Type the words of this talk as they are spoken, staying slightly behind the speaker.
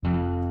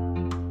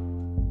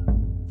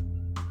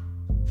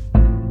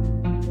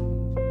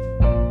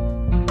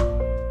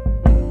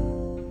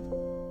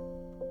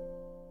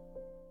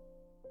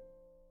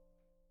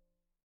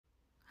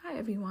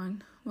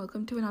everyone.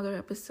 Welcome to another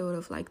episode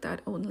of Like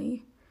That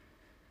Only.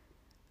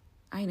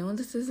 I know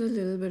this is a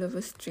little bit of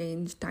a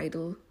strange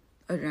title,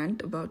 a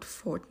rant about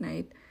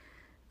Fortnite.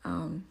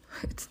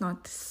 It's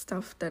not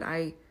stuff that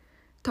I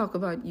talk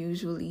about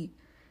usually.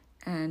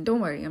 And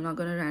don't worry, I'm not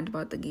going to rant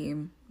about the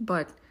game,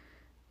 but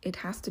it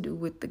has to do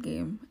with the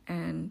game.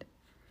 And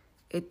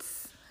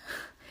it's,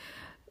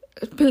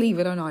 believe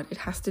it or not, it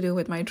has to do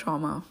with my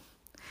trauma.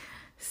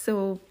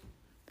 So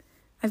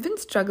I've been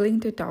struggling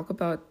to talk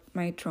about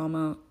my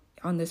trauma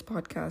on this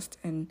podcast,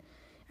 and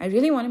I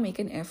really want to make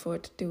an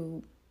effort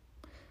to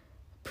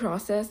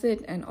process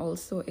it and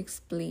also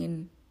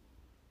explain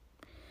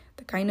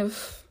the kind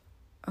of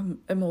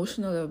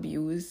emotional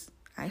abuse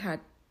I had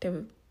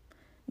to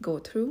go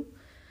through.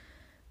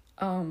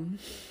 And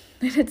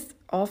it's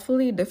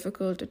awfully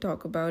difficult to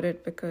talk about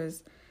it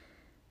because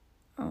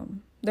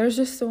there's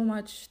just so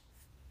much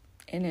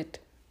in it,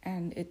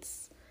 and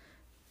it's,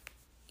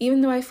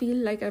 even though I feel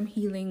like I'm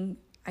healing,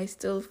 I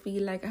still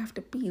feel like I have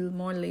to peel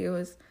more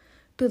layers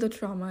to the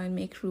trauma and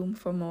make room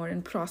for more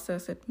and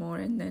process it more,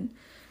 and then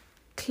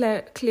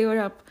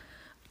clear up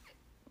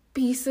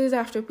pieces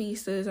after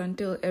pieces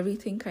until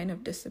everything kind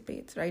of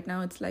dissipates. Right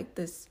now it's like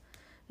this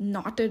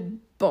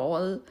knotted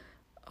ball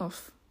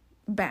of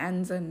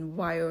bands and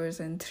wires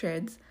and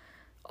threads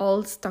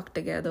all stuck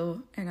together,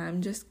 and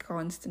I'm just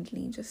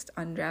constantly just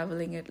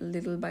unraveling it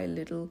little by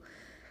little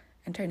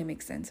and trying to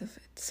make sense of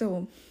it.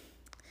 So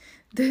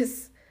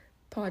this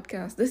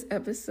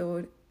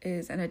episode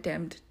is an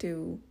attempt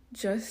to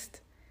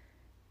just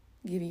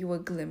give you a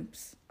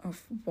glimpse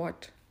of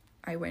what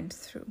I went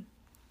through.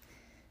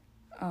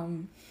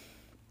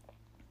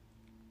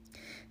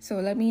 So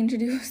let me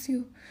introduce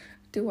you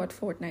to what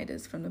Fortnite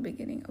is from the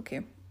beginning.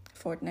 Okay,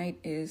 Fortnite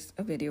is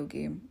a video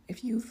game.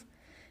 If you've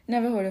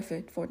never heard of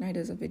it, Fortnite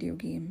is a video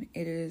game.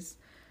 It is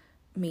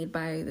made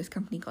by this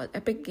company called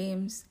Epic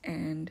Games,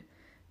 and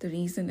the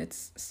reason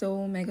it's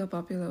so mega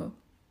popular,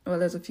 well,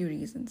 there's a few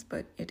reasons,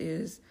 but it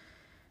is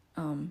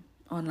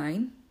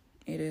online.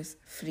 It is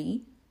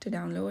free to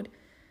download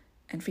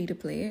and free to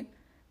play.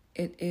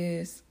 It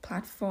is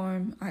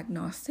platform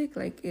agnostic,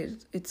 like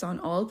it's on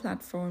all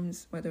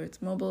platforms, whether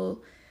it's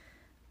mobile,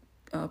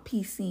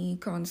 PC,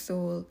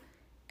 console.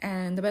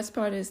 And the best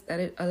part is that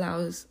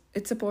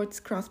it supports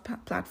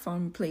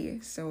cross-platform play.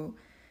 So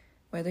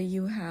whether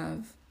you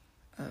have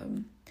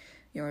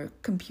your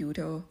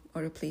computer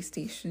or a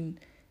PlayStation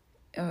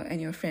and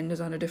your friend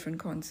is on a different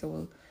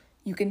console,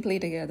 you can play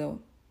together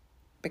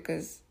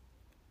because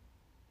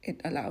it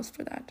allows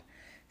for that.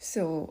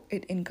 So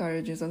it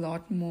encourages a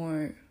lot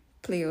more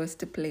players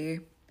to play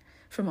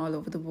from all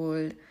over the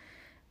world.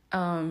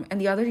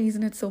 And the other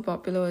reason it's so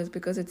popular is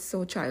because it's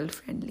so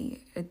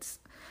child-friendly. It's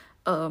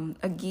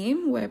a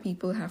game where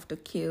people have to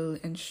kill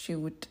and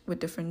shoot with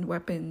different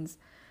weapons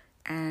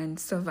and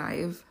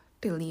survive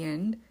till the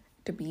end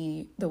to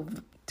be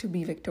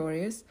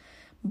victorious.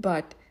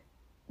 But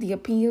the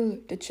appeal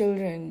to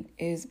children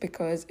is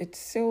because it's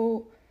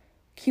so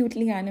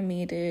cutely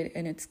animated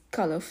and it's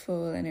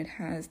colorful and it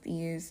has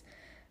these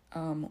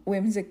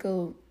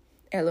whimsical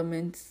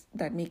elements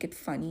that make it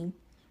funny.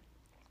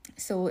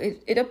 So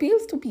it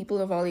appeals to people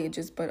of all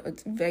ages, but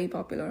it's very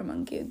popular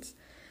among kids.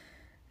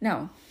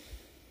 Now,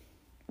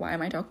 why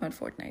am I talking about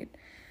Fortnite?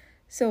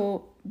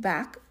 So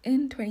back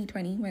in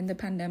 2020, when the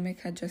pandemic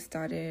had just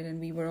started and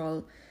we were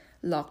all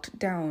locked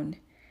down,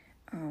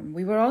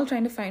 we were all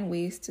trying to find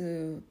ways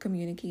to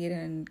communicate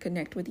and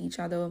connect with each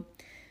other.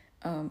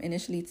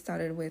 Initially, it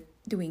started with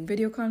doing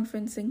video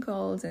conferencing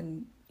calls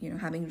and,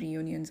 having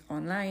reunions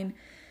online.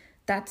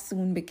 That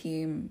soon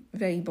became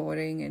very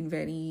boring and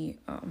very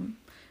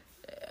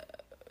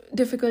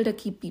difficult to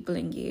keep people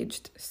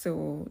engaged.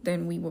 So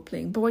then we were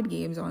playing board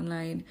games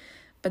online.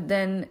 But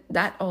then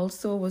that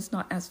also was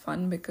not as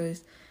fun,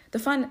 because the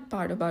fun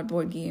part about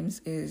board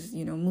games is,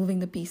 moving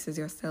the pieces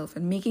yourself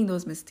and making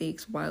those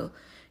mistakes while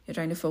you're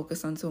trying to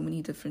focus on so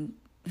many different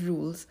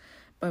rules.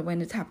 But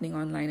when it's happening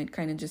online, it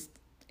kind of just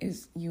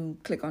is, you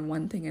click on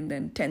one thing and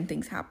then 10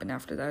 things happen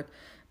after that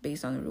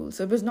based on the rules.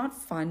 So it was not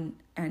fun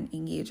and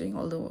engaging,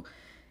 although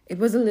it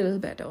was a little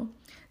better.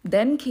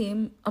 Then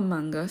came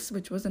Among Us,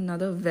 which was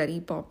another very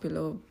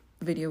popular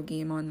video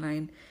game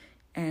online,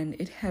 and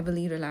it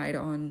heavily relied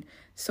on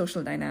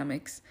social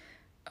dynamics.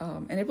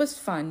 And it was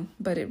fun,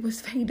 but it was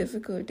very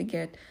difficult to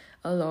get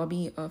a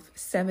lobby of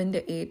 7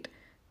 to 8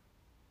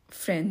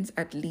 friends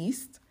at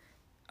least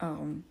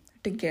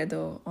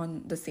together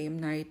on the same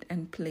night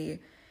and play.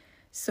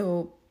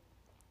 So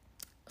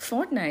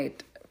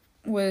Fortnite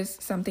was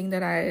something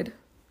that I had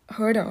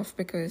heard of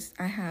because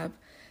I have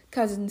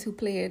cousins who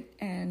play it,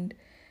 and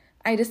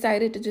I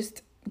decided to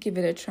just give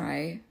it a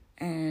try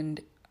and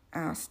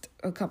asked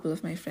a couple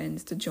of my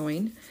friends to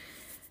join,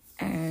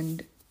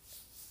 and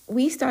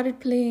we started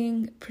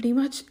playing pretty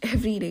much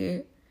every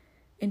day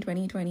in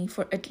 2020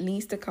 for at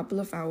least a couple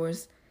of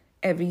hours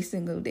every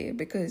single day,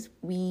 because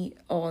we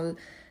all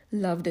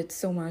loved it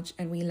so much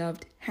and we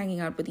loved hanging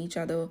out with each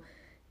other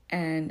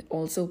and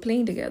also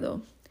playing together.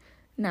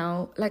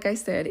 Now, like I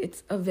said,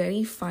 it's a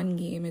very fun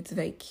game. It's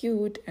very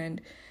cute and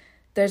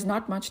there's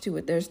not much to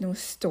it. There's no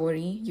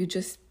story. You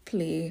just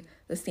play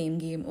the same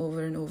game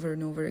over and over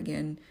and over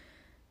again.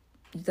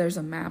 There's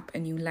a map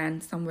and you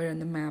land somewhere on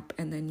the map,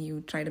 and then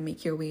you try to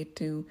make your way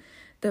to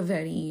the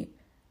very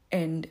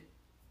end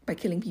by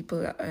killing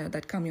people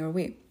that come your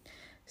way.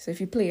 So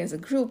if you play as a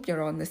group,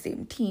 you're on the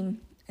same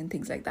team and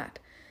things like that.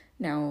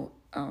 Now,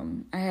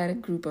 I had a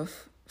group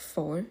of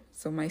 4,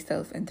 so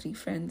myself and 3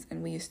 friends,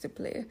 and we used to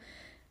play,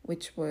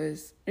 which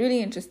was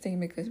really interesting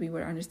because we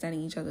were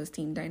understanding each other's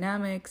team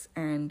dynamics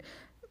and,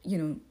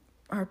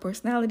 our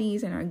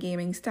personalities and our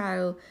gaming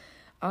style,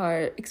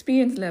 our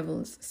experience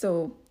levels.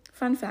 So,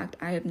 fun fact,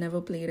 I have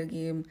never played a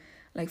game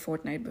like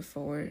Fortnite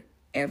before,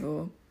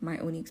 ever. My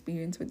only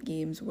experience with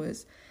games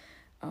was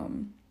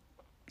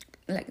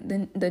like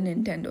the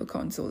Nintendo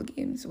console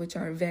games, which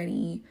are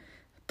very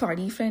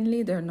party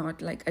friendly. They're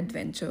not like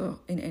adventure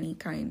in any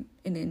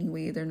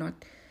way. They're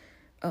not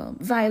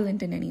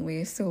violent in any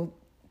way. So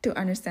to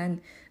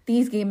understand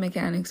these game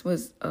mechanics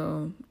was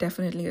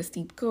definitely a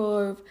steep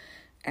curve.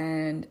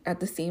 And at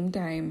the same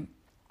time,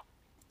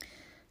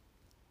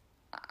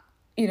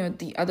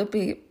 the other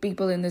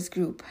people in this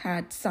group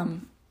had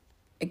some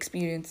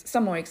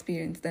more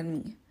experience than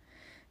me.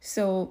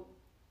 So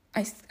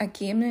I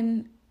came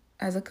in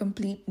as a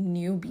complete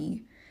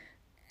newbie,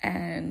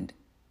 and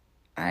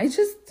I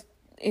just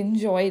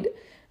enjoyed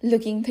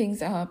looking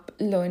things up,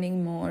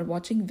 learning more,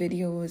 watching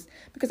videos,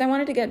 because I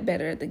wanted to get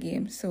better at the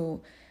game.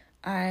 So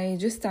I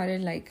just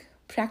started like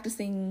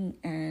practicing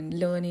and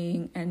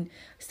learning and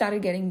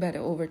started getting better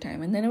over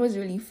time. And then it was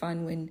really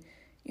fun when,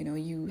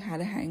 you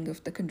had a hang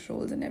of the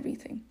controls and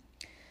everything.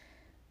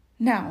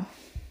 Now,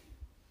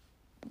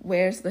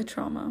 where's the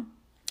trauma?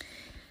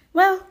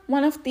 Well,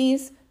 one of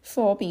these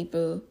 4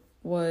 people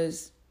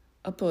was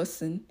a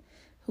person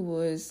who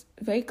was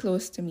very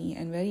close to me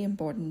and very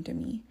important to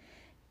me.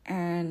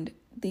 And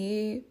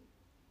they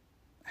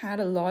had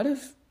a lot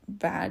of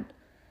bad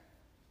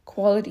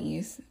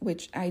qualities,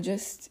 which I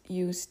just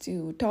used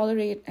to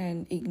tolerate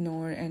and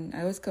ignore. And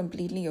I was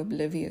completely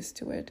oblivious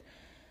to it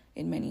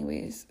in many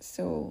ways.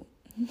 So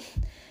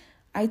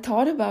I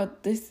thought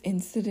about this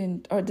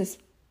incident or this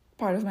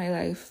part of my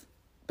life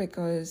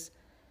because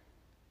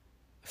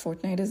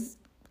Fortnite is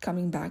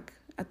coming back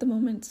at the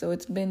moment. So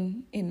it's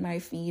been in my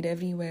feed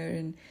everywhere,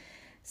 and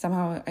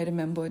somehow I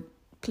remembered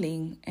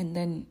playing. And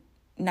then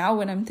now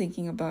when I'm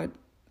thinking about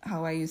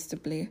how I used to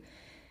play,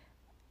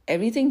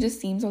 everything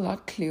just seems a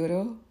lot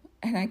clearer,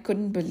 and I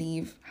couldn't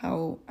believe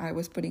how I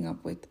was putting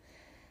up with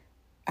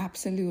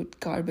absolute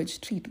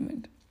garbage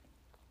treatment.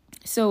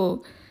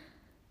 So,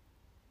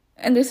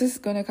 and this is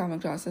going to come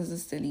across as a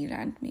silly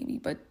rant maybe,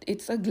 but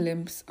it's a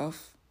glimpse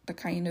of the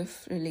kind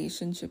of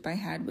relationship I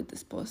had with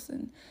this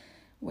person,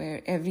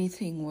 where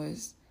everything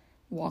was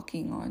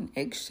walking on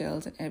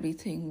eggshells and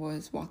everything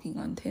was walking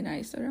on thin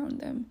ice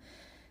around them.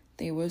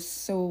 They were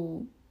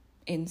so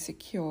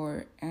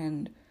insecure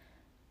and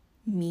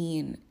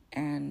mean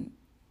and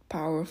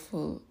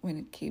powerful when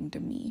it came to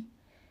me.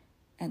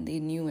 And they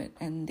knew it,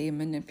 and they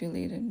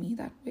manipulated me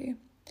that way.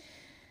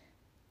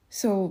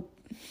 So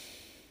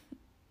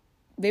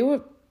they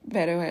were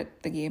better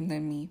at the game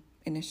than me,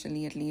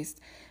 initially at least,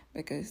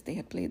 because they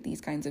had played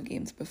these kinds of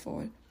games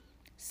before.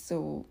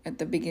 So at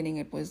the beginning,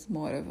 it was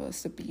more of a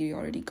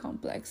superiority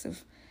complex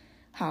of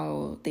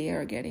how they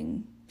are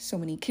getting so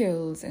many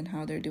kills and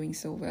how they're doing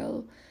so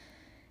well.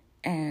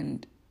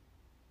 And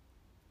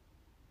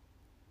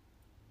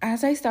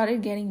as I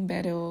started getting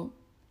better,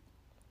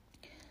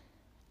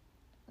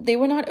 they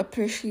were not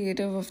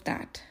appreciative of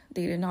that.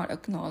 They did not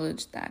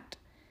acknowledge that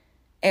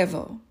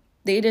ever.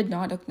 They did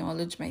not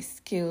acknowledge my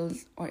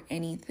skills or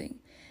anything.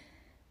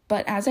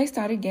 But as I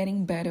started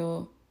getting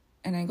better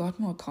and I got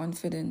more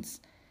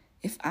confidence,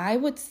 if I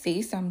would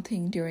say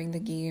something during the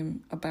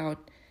game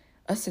about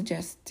a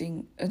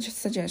suggestion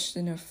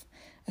of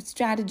a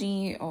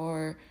strategy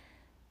or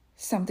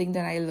something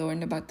that I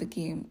learned about the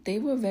game, they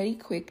were very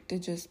quick to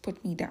just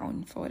put me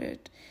down for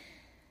it.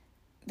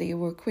 They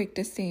were quick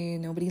to say,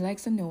 nobody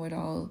likes a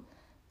know-it-all,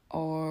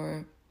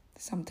 or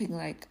something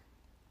like,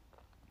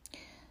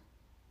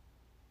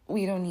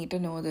 we don't need to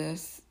know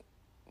this.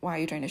 Why are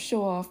you trying to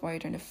show off? Why are you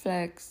trying to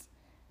flex?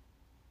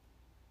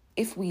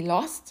 If we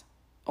lost,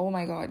 oh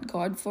my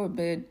God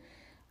forbid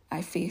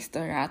I faced the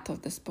wrath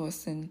of this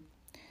person.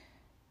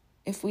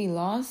 If we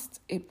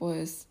lost, it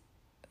was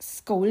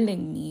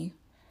scolding me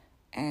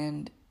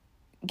and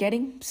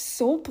getting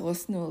so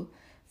personal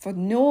for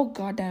no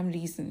goddamn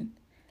reason.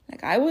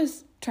 Like, I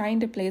was trying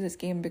to play this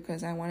game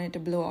because I wanted to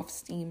blow off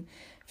steam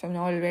from an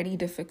already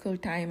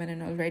difficult time and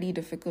an already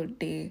difficult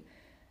day.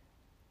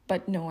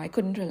 But no, I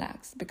couldn't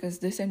relax because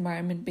this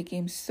environment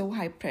became so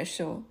high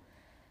pressure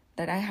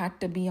that I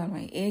had to be on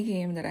my A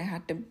game, that I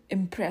had to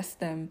impress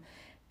them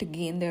to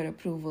gain their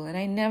approval. And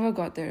I never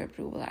got their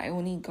approval. I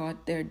only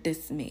got their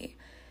dismay.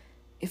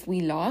 If we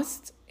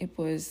lost, it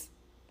was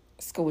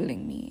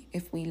scolding me.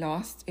 If we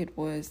lost, it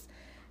was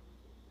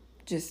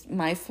just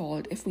my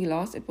fault. If we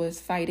lost, it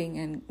was fighting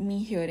and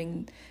me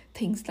hearing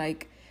things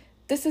like,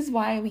 this is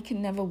why we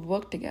can never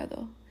work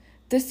together.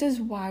 This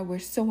is why we're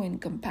so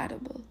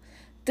incompatible.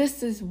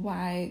 this is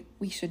why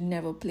we should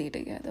never play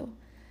together.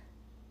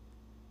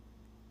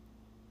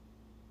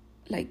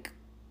 Like,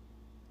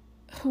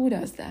 who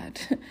does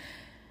that?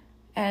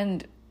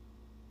 And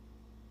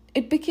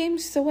it became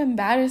so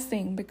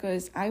embarrassing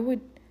because I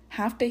would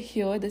have to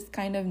hear this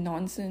kind of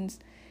nonsense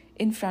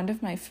in front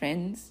of my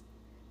friends.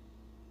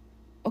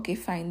 Okay,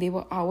 fine, they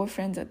were our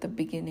friends at the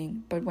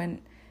beginning, but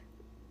when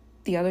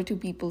the other two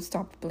people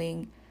stopped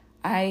playing,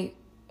 I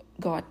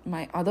got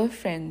my other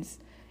friends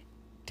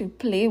to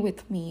play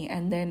with me,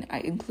 and then I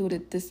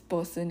included this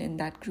person in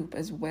that group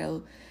as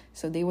well.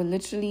 So they were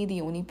literally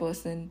the only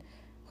person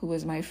who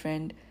was my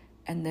friend,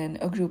 and then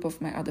a group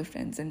of my other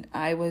friends, and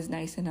I was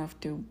nice enough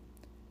to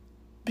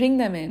bring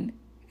them in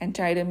and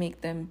try to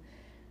make them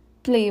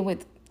play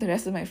with the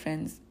rest of my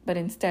friends, but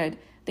instead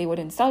they would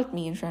insult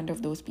me in front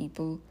of those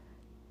people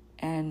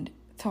and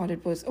thought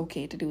it was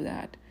okay to do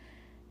that.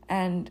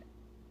 And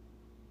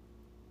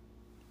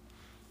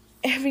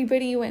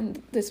everybody,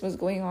 when this was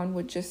going on,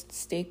 would just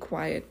stay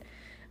quiet.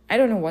 I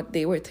don't know what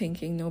they were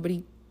thinking.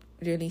 Nobody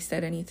really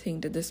said anything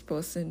to this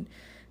person,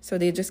 so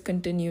they just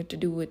continued to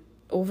do it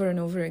over and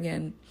over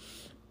again.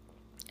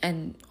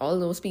 And all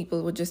those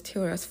people would just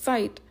hear us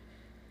fight.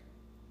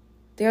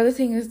 The other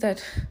thing is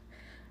that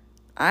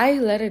I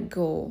let it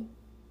go,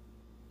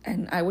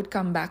 and I would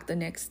come back the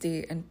next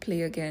day and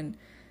play again.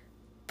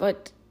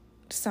 But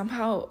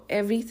somehow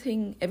every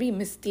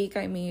mistake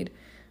I made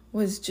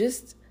was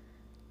just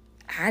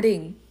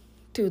adding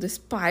to this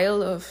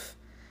pile of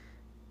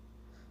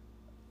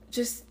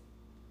just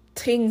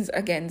things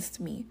against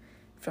me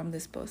from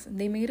this person.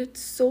 They made it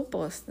so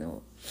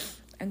personal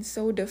and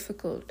so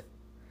difficult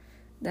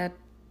that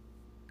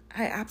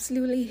I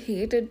absolutely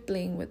hated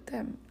playing with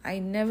them. I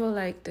never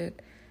liked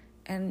it.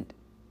 And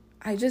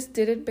I just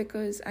did it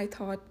because I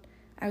thought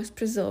I was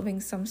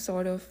preserving some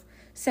sort of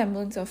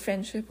semblance of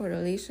friendship or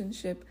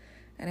relationship.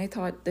 And I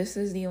thought this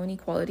is the only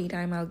quality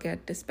time I'll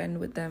get to spend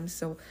with them.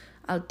 So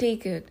I'll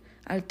take it.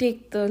 I'll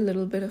take the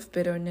little bit of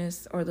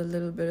bitterness or the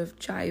little bit of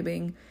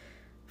jibing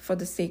for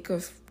the sake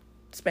of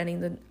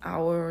spending the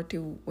hour or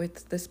two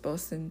with this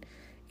person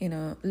in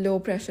a low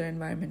pressure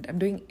environment. I'm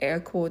doing air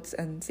quotes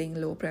and saying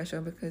low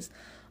pressure because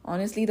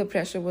honestly the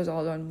pressure was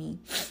all on me.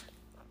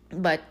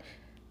 But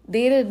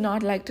they did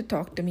not like to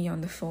talk to me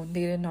on the phone.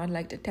 They did not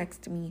like to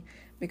text me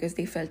because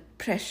they felt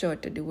pressure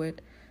to do it.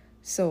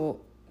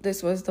 So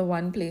this was the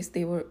one place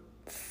they were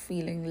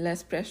feeling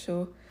less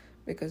pressure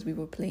because we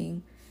were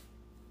playing.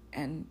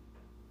 And,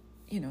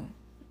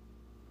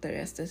 the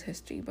rest is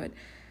history. But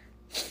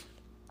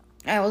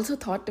I also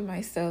thought to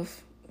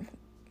myself,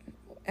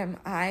 am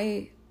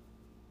I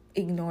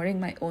ignoring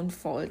my own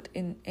fault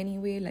in any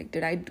way? Like,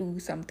 did I do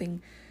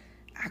something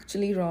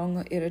actually wrong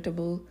or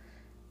irritable?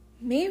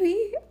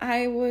 Maybe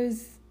I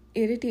was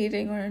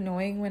irritating or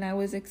annoying when I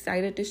was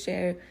excited to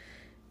share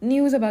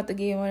news about the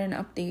game or an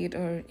update,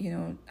 or,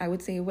 I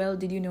would say, well,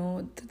 did you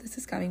know that this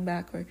is coming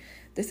back, or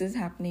this is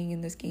happening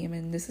in this game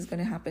and this is going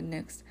to happen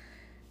next?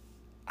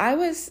 I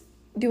was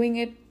doing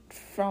it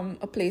from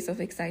a place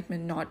of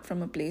excitement, not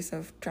from a place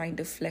of trying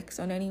to flex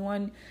on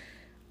anyone.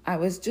 I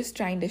was just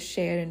trying to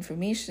share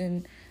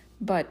information,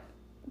 but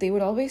they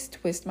would always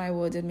twist my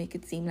words and make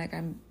it seem like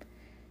I'm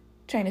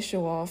trying to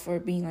show off or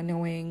being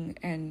annoying,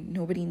 and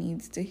nobody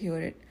needs to hear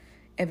it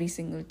every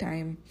single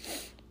time.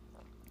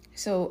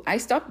 So I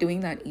stopped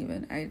doing that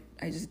even.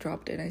 I just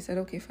dropped it. I said,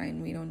 okay,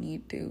 fine, we don't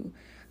need to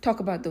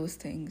talk about those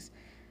things.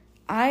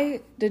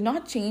 I did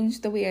not change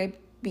the way I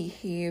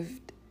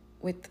behaved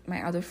with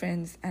my other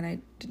friends, and I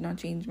did not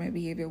change my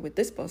behavior with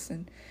this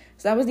person.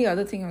 So that was the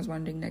other thing I was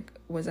wondering, like,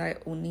 was I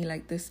only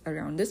like this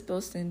around this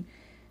person?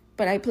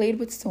 But I played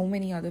with so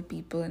many other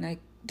people, and I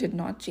did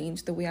not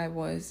change the way I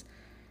was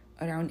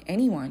around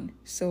anyone.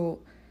 So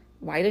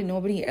why did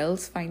nobody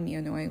else find me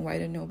annoying? Why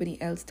did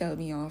nobody else tell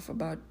me off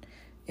about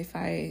if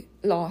I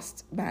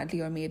lost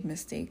badly or made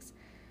mistakes?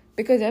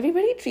 Because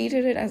everybody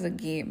treated it as a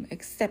game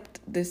except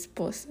this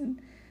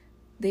person.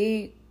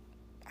 I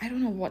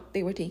don't know what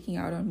they were taking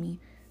out on me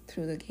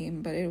through the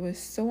game, but it was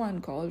so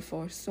uncalled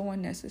for, so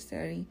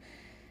unnecessary.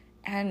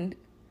 And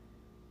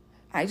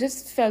I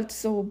just felt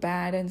so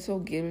bad and so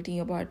guilty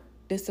about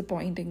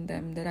disappointing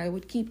them that I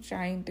would keep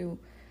trying to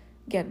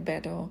get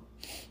better.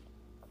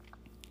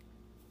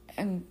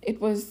 And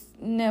it was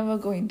never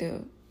going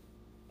to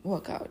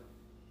work out.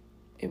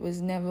 It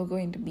was never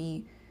going to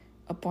be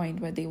a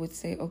point where they would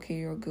say, okay,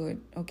 you're good.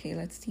 Okay,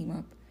 let's team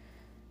up.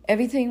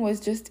 Everything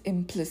was just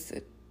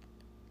implicit.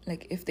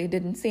 Like, if they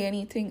didn't say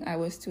anything, I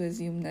was to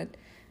assume that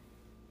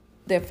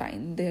they're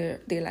fine.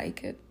 They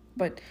like it.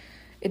 But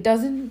it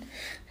doesn't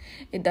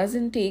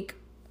take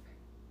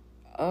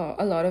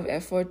a lot of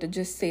effort to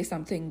just say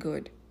something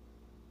good.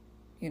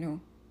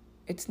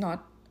 It's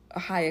not a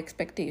high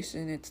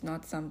expectation. It's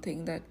not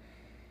something that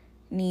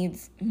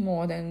needs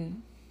more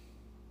than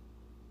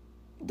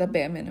the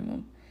bare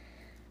minimum.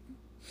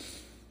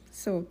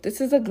 So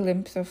this is a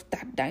glimpse of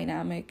that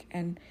dynamic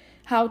and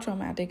how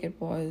traumatic it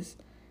was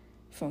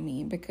for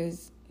me,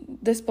 because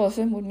this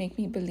person would make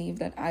me believe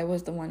that I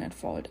was the one at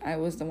fault. I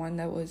was the one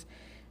that was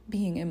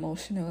being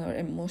emotional or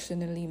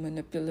emotionally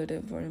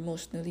manipulative or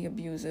emotionally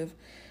abusive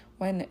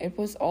when it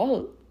was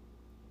all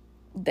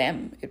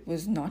them, it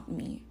was not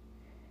me.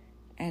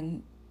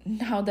 And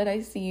now that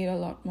I see it a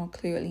lot more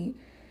clearly,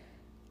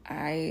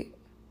 I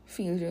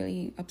feel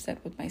really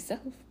upset with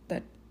myself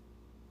that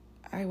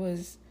I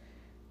was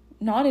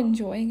not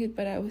enjoying it,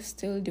 but I was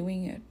still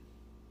doing it.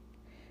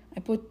 I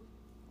put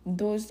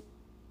those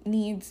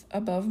needs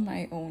above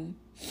my own.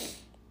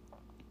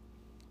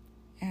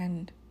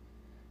 And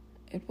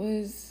it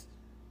was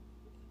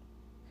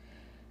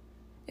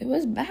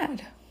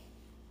bad.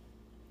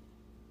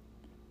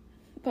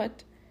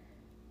 But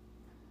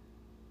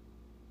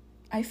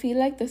I feel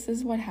like this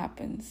is what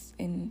happens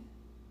in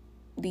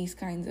these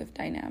kinds of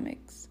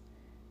dynamics.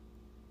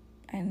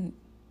 And,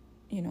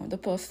 the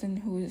person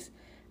who's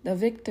the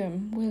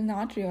victim will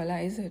not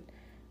realize it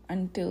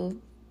until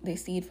they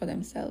see it for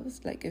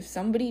themselves. Like, if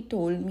somebody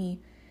told me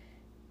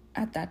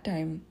at that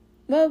time,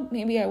 well,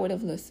 maybe I would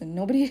have listened.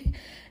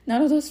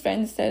 None of those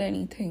friends said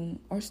anything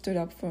or stood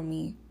up for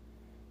me.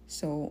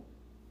 So,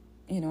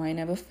 I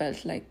never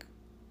felt like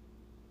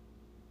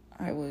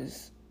I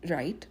was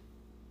right.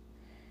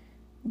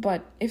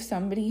 But if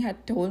somebody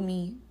had told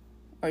me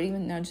or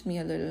even nudged me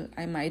a little,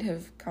 I might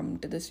have come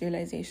to this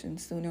realization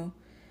sooner.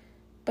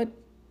 But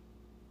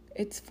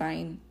it's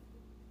fine.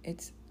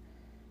 It's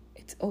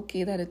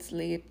okay that it's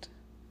late.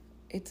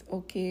 It's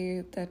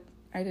okay that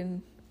I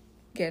didn't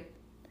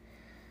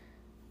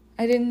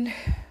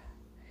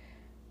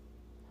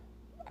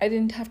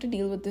have to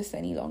deal with this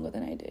any longer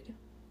than I did.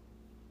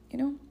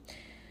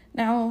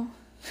 Now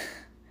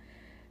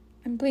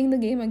I'm playing the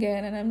game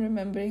again and I'm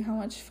remembering how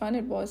much fun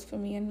it was for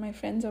me, and my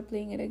friends are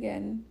playing it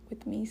again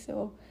with me.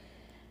 So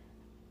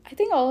I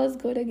think all is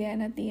good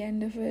again at the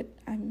end of it.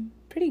 I'm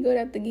pretty good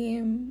at the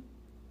game.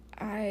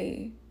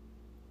 I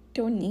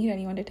don't need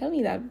anyone to tell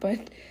me that,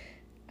 but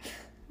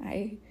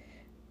I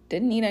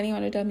didn't need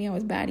anyone to tell me I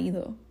was bad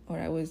either, or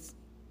I was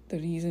the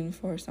reason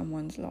for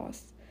someone's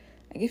loss.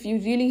 Like, if you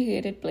really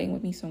hated playing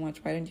with me so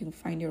much, why don't you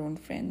find your own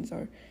friends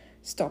or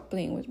stop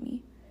playing with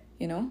me,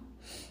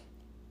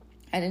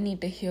 I didn't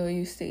need to hear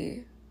you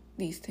say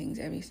these things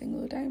every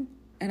single time.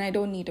 And I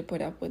don't need to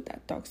put up with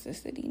that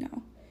toxicity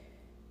now.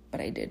 But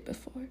I did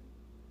before.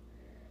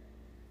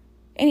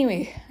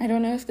 Anyway, I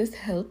don't know if this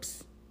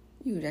helps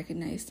you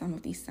recognize some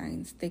of these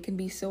signs. They can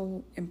be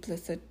so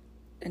implicit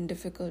and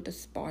difficult to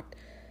spot.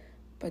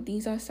 But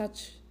these are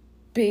such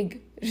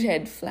big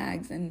red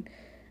flags, and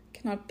I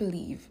cannot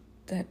believe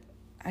that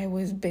I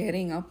was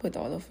bearing up with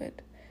all of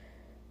it.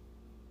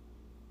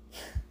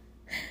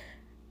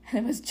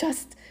 And it was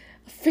just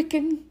a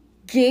freaking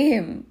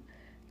game.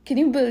 Can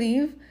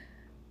you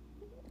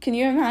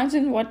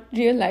imagine what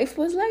real life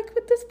was like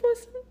with this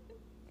person?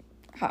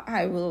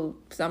 I will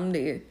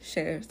someday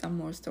share some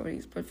more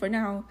stories, but for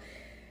now,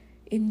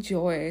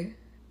 enjoy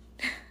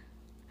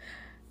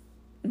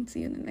and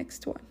see you in the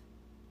next one.